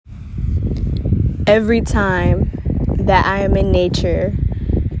Every time that I am in nature,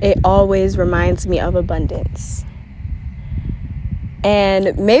 it always reminds me of abundance.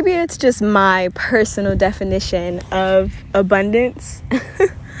 And maybe it's just my personal definition of abundance,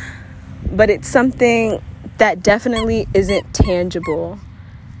 but it's something that definitely isn't tangible.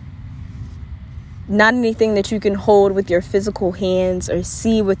 Not anything that you can hold with your physical hands or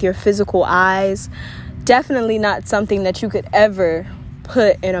see with your physical eyes. Definitely not something that you could ever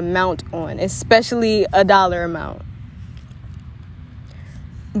put an amount on, especially a dollar amount.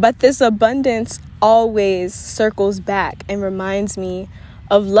 But this abundance always circles back and reminds me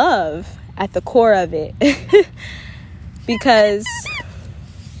of love at the core of it. Because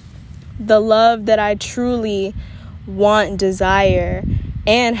the love that I truly want, desire,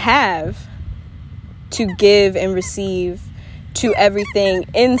 and have to give and receive to everything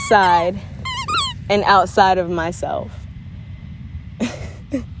inside and outside of myself.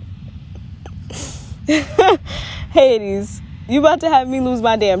 Hades, you about to have me lose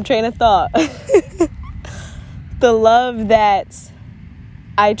my damn train of thought. The love that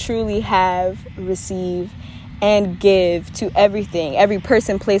I truly have, receive, and give to everything, every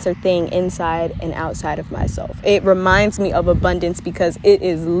person, place, or thing inside and outside of myself. It reminds me of abundance because it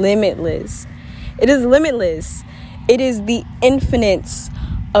is limitless. It is limitless. It is the infinite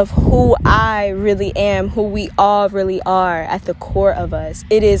of who I really am, who we all really are at the core of us.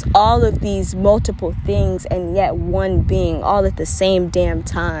 It is all of these multiple things and yet one being all at the same damn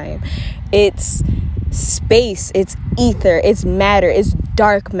time. It's space, it's ether, it's matter, it's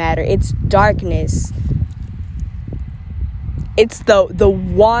dark matter, it's darkness. It's the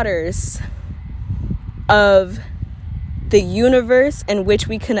waters of the universe in which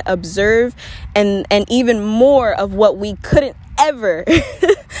we can observe and even more of what we couldn't ever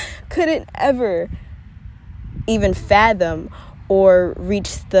even fathom or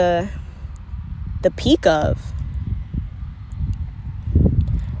reach the peak of.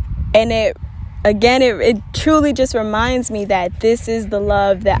 And it truly just reminds me that this is the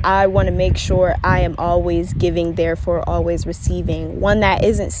love that I want to make sure I am always giving, therefore always receiving. One that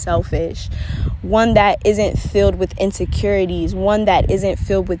isn't selfish, one that isn't filled with insecurities, one that isn't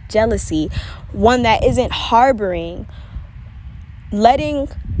filled with jealousy, one that isn't harboring, letting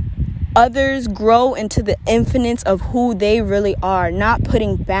others grow into the infinite of who they really are, not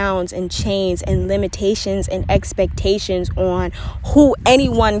putting bounds and chains and limitations and expectations on who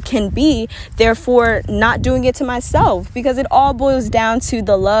anyone can be, therefore not doing it to myself, because it all boils down to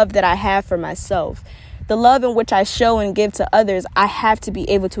the love that I have for myself. The love in which I show and give to others, I have to be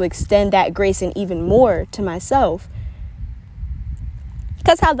able to extend that grace and even more to myself.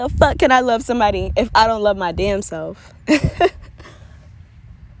 Because how the fuck can I love somebody if I don't love my damn self?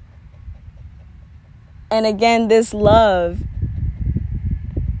 And again, this love,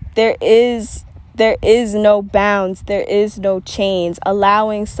 there is no bounds, there is no chains,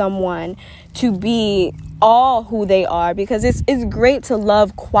 allowing someone to be all who they are, because it's great to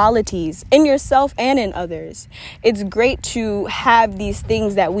love qualities in yourself and in others. It's great to have these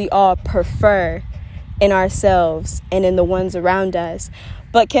things that we all prefer in ourselves and in the ones around us.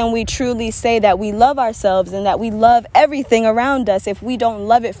 But can we truly say that we love ourselves and that we love everything around us if we don't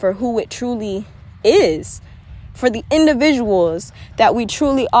love it for who it truly is, for the individuals that we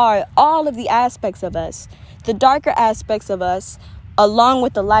truly are, all of the aspects of us, the darker aspects of us, along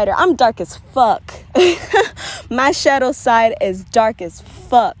with the lighter. I'm dark as fuck. My shadow side is dark as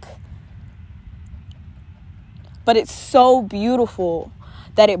fuck. But it's so beautiful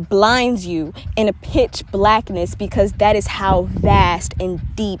that it blinds you in a pitch blackness, because that is how vast and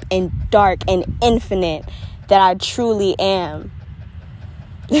deep and dark and infinite that I truly am.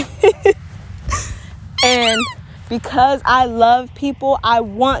 And because I love people, I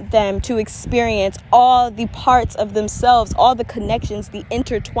want them to experience all the parts of themselves, all the connections, the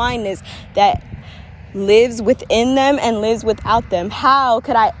intertwinedness that lives within them and lives without them. How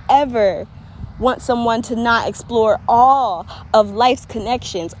could I ever want someone to not explore all of life's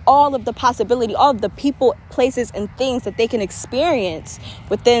connections, all of the possibility, all of the people, places, and things that they can experience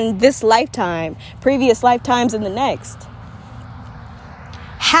within this lifetime, previous lifetimes, and the next?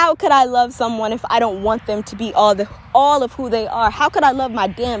 How could I love someone if I don't want them to be all of who they are? How could I love my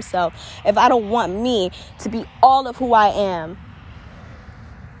damn self if I don't want me to be all of who I am?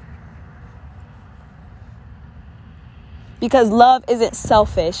 Because love isn't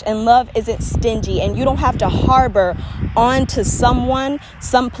selfish and love isn't stingy, and you don't have to harbor onto someone,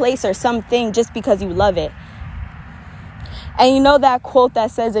 someplace, or something just because you love it. And you know that quote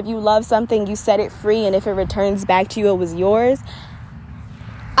that says, if you love something, you set it free, and if it returns back to you, it was yours.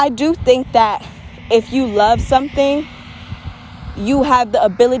 I do think that if you love something, you have the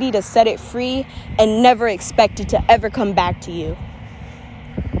ability to set it free and never expect it to ever come back to you.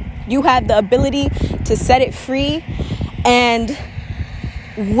 You have the ability to set it free and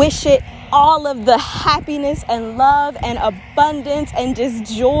wish it all of the happiness and love and abundance and just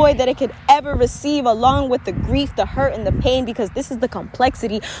joy that it could ever receive, along with the grief, the hurt, and the pain, because this is the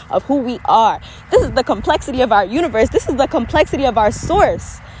complexity of who we are. This is the complexity of our universe. This is the complexity of our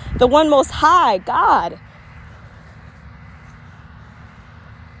source, the one most high, God.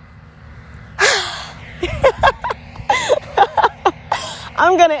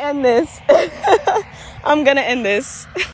 I'm gonna end this. I'm gonna end this.